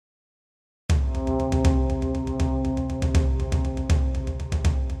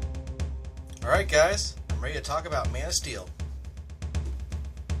Alright guys, I'm ready to talk about Man of Steel.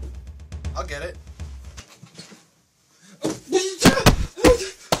 I'll get it.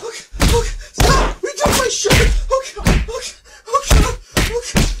 Stop! You took my shirt!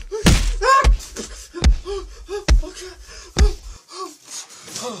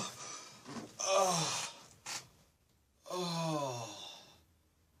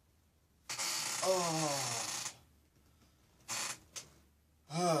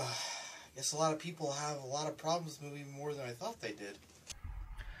 Guess a lot of people have a lot of problems with the movie more than I thought they did.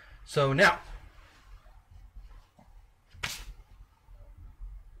 So now,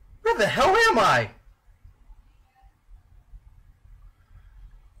 where the hell am I?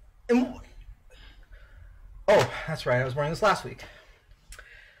 Oh, that's right, I was wearing this last week.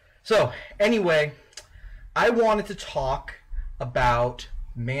 So, anyway, I wanted to talk about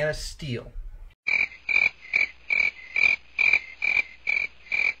Man of Steel.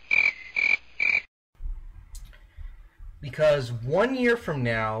 Because 1 year from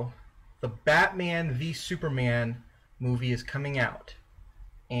now, the Batman v Superman movie is coming out.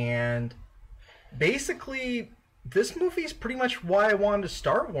 And basically, this movie is pretty much why I wanted to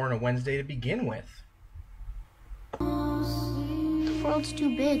start War on a Wednesday to begin with. The world's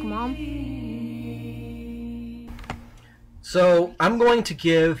too big, Mom. So, I'm going to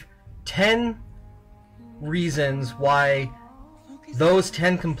give 10 reasons why those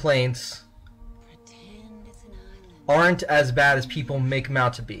 10 complaints aren't as bad as people make them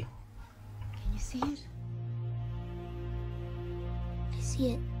out to be. Can you see it? I see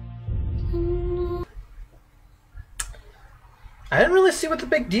it. I didn't really see what the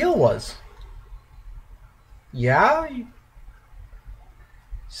big deal was. Yeah, you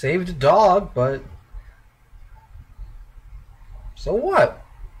saved a dog, but so what?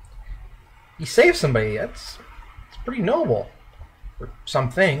 You saved somebody. That's pretty noble. Or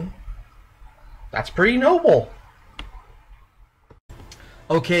something. That's pretty noble.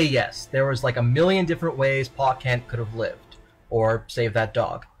 Okay, yes, there was like a million different ways Pa Kent could have lived or saved that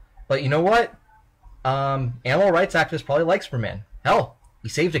dog. But you know what? Animal rights activists probably like Superman. Hell, he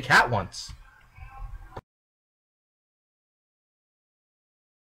saved a cat once.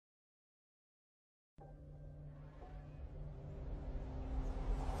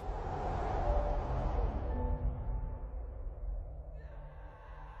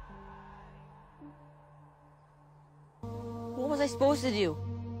 What was I supposed to do?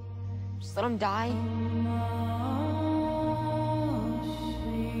 Just let him die?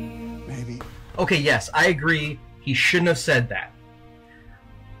 Maybe. Okay, yes, I agree. He shouldn't have said that.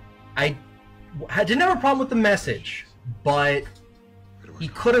 I didn't have a problem with the message, but he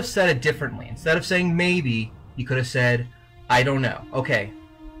could have said it differently. Instead of saying maybe, he could have said, I don't know. Okay,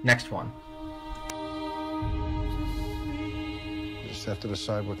 next one. You just have to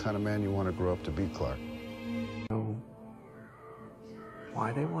decide what kind of man you want to grow up to be, Clark. Know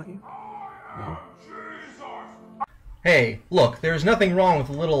why they want you? No. Hey, look, there's nothing wrong with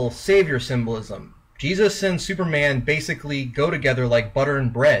a little savior symbolism. Jesus and Superman basically go together like butter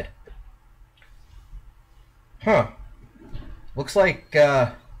and bread. Huh. Looks like,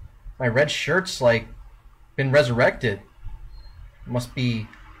 my red shirt's, like, been resurrected. Must be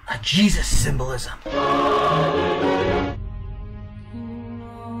a Jesus symbolism. You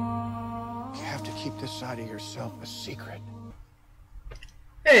have to keep this side of yourself a secret.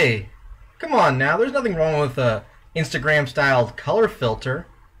 Hey, come on now, there's nothing wrong with a Instagram-styled color filter.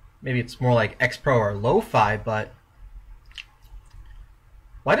 Maybe it's more like X-Pro or Lo-Fi, but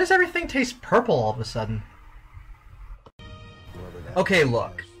why does everything taste purple all of a sudden? Okay,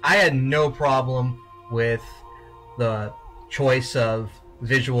 look, I had no problem with the choice of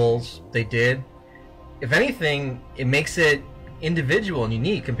visuals they did. If anything, it makes it individual and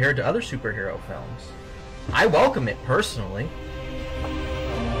unique compared to other superhero films. I welcome it personally.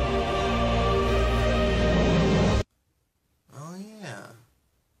 Oh yeah.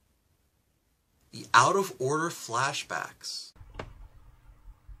 The out-of-order flashbacks.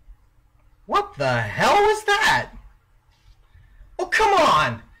 What the hell was that? Oh, come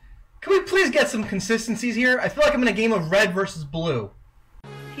on! Can we please get some consistencies here? I feel like I'm in a game of red versus blue.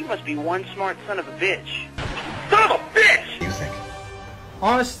 He must be one smart son of a bitch. Son of a bitch! You think?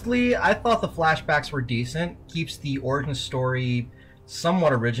 Honestly, I thought the flashbacks were decent. Keeps the origin story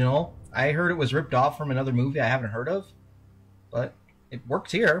somewhat original. I heard it was ripped off from another movie I haven't heard of, but it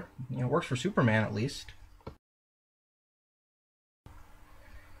works here. You know, it works for Superman at least.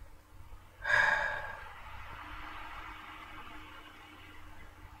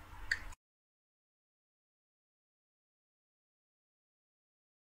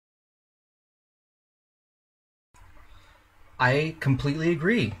 I completely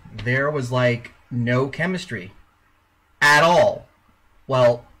agree. There was like no chemistry at all.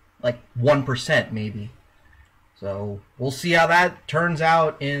 Well, like 1% maybe. So we'll see how that turns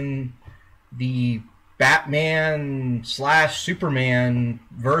out in the Batman / Superman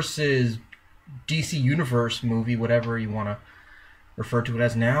versus DC Universe movie, whatever you want to refer to it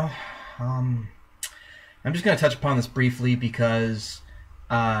as now. I'm just going to touch upon this briefly because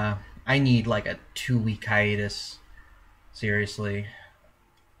I need like a 2-week hiatus. Seriously.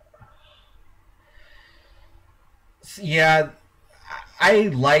 Yeah, I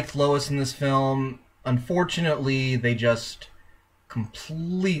liked Lois in this film. Unfortunately, they just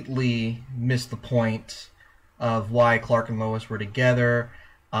completely missed the point of why Clark and Lois were together.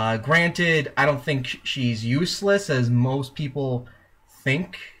 Granted, I don't think she's useless as most people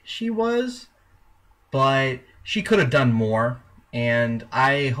think she was, but she could have done more, and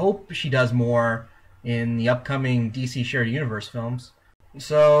I hope she does more in the upcoming DC Shared Universe films.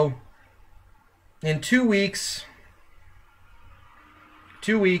 So, in 2 weeks,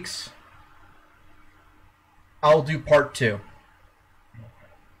 I'll do part 2.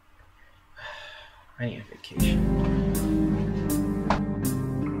 I need a vacation.